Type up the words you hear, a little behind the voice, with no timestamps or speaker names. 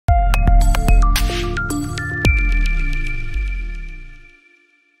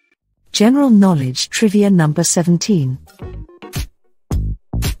General Knowledge Trivia number 17.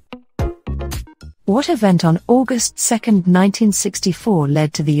 What event on August 2, 1964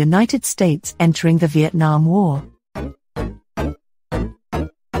 led to the United States entering the Vietnam War?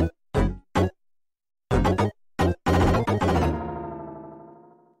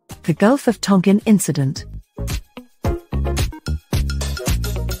 The Gulf of Tonkin Incident.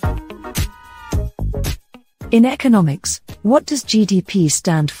 In economics, what does GDP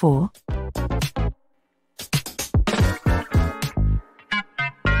stand for?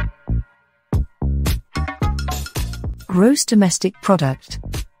 Gross domestic product.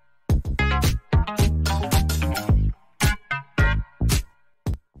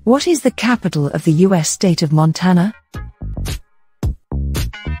 What is the capital of the U.S. state of Montana?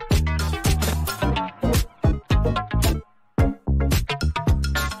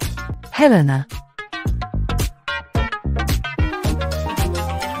 Helena.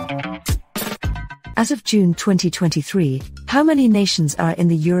 As of June 2023, how many nations are in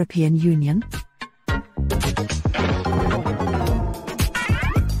the European Union?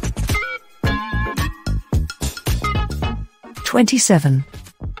 (27).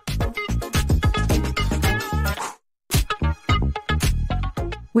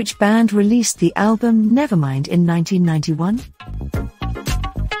 Which band released the album Nevermind in 1991?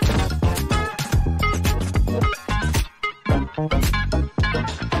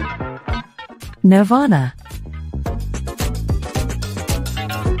 Nirvana.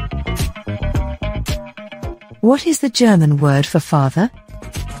 What is the German word for father?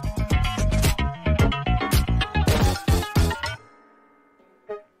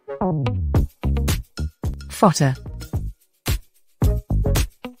 Vater.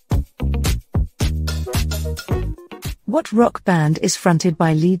 What rock band is fronted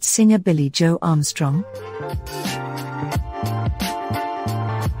by lead singer Billy Joe Armstrong?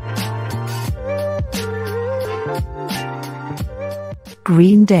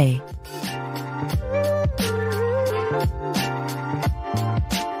 Green Day.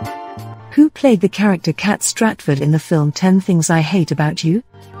 Who played the character Kat Stratford in the film 10 Things I Hate About You?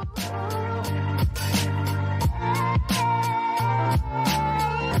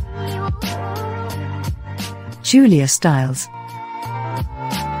 Julia Stiles.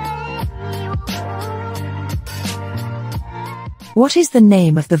 What is the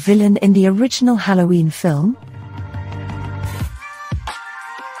name of the villain in the original Halloween film?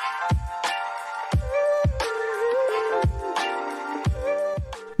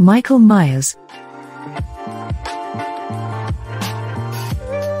 Michael Myers.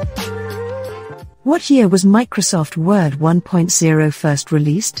 What year was Microsoft Word 1.0 first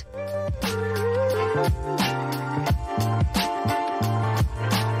released?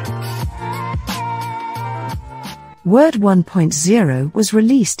 Word 1.0 was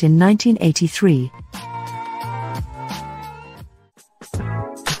released in 1983.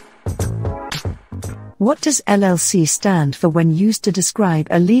 What does LLC stand for when used to describe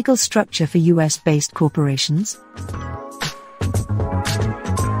a legal structure for US-based corporations?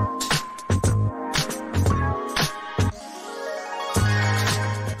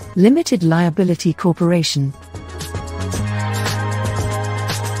 Limited Liability Corporation.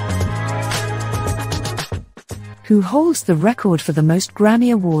 Who holds the record for the most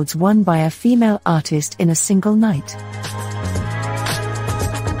Grammy Awards won by a female artist in a single night?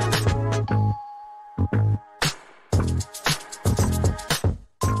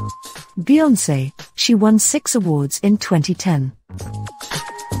 Beyoncé. She won 6 awards in 2010.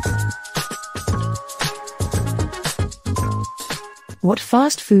 What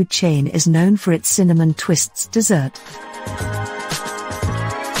fast food chain is known for its cinnamon twists dessert?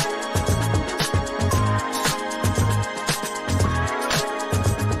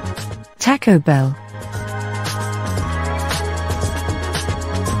 Taco Bell.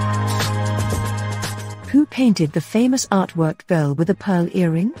 Who painted the famous artwork Bell with a Pearl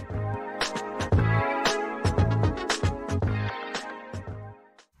Earring?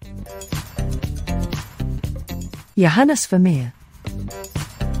 Johannes Vermeer.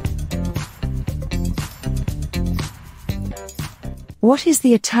 What is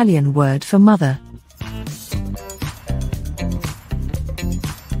the Italian word for mother?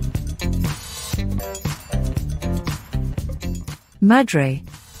 Madre.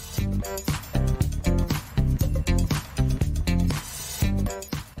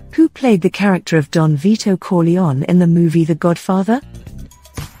 Who played the character of Don Vito Corleone in the movie The Godfather?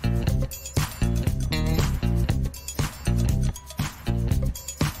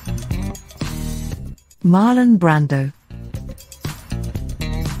 Marlon Brando.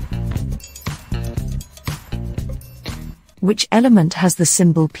 Which element has the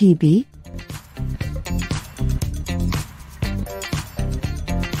symbol Pb?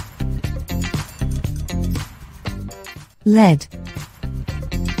 Lead.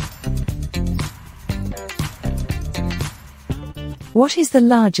 What is the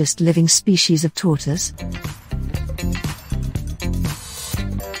largest living species of tortoise?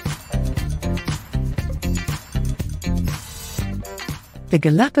 The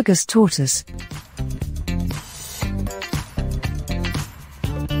Galapagos tortoise.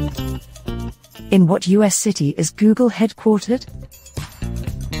 In what US city is Google headquartered?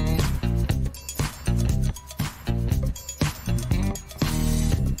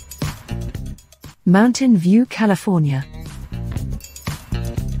 Mountain View, California.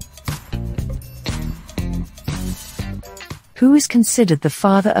 Who is considered the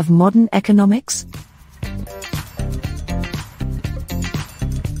father of modern economics?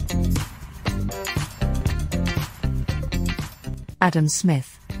 Adam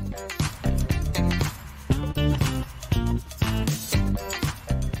Smith.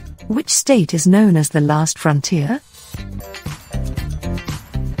 Which state is known as the last frontier?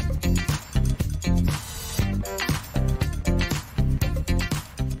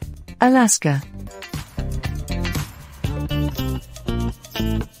 Alaska.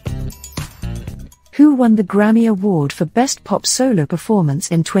 Who won the Grammy Award for Best Pop Solo Performance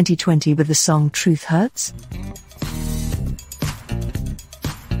in 2020 with the song Truth Hurts?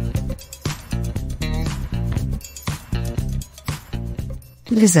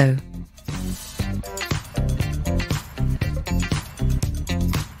 Lizzo.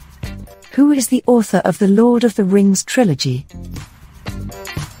 Who is the author of the Lord of the Rings trilogy?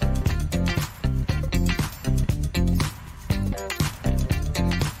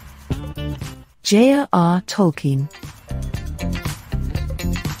 J.R.R. Tolkien.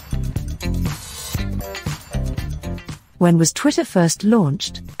 When was Twitter first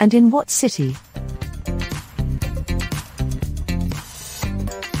launched, and in what city? –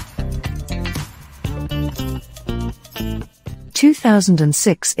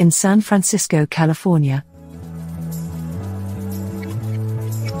 2006 in San Francisco, California.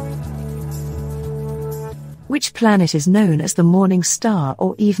 Which planet is known as the morning star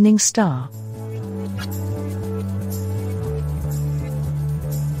or evening star?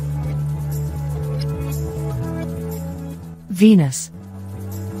 Venus.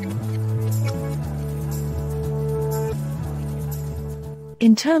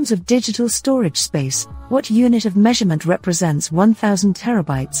 In terms of digital storage space, what unit of measurement represents 1000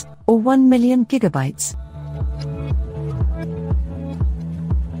 terabytes, or 1 million gigabytes?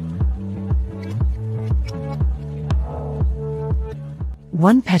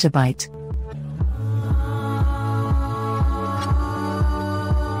 One petabyte.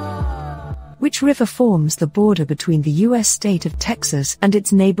 Which river forms the border between the U.S. state of Texas and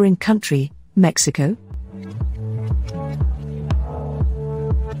its neighboring country, Mexico?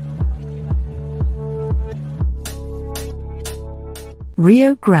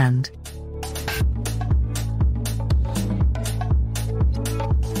 Rio Grande.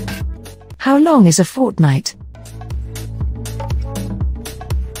 How long is a fortnight?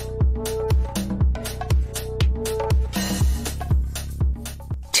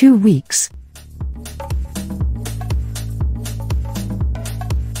 Two weeks.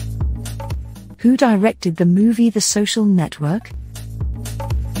 Who directed the movie The Social Network?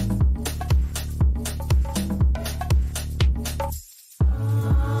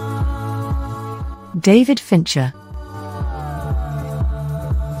 David Fincher.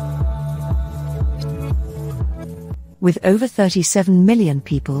 With over 37 million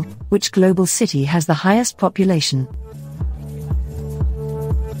people, which global city has the highest population?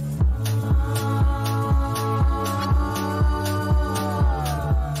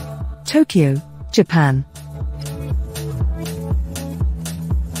 Tokyo, Japan.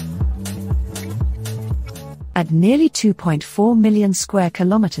 At nearly 2.4 million square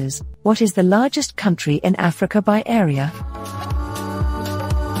kilometers, what is the largest country in Africa by area?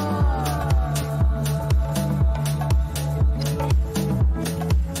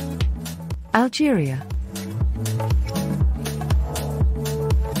 Algeria.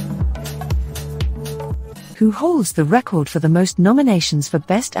 Who holds the record for the most nominations for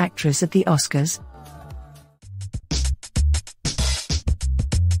Best Actress at the Oscars?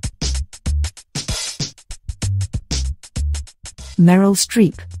 Meryl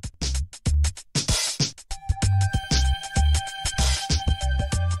Streep.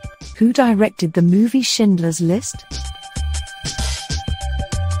 Who directed the movie Schindler's List?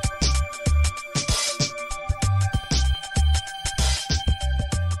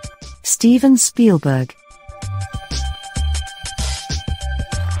 Steven Spielberg.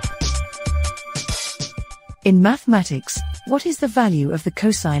 In mathematics, what is the value of the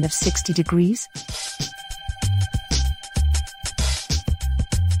cosine of 60 degrees?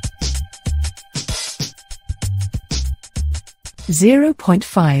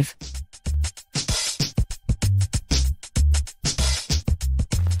 0.5.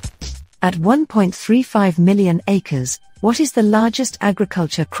 At 1.35 million acres, what is the largest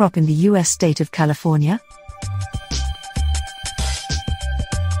agriculture crop in the U.S. state of California?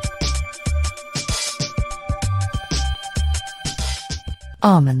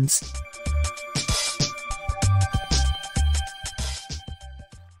 Almonds.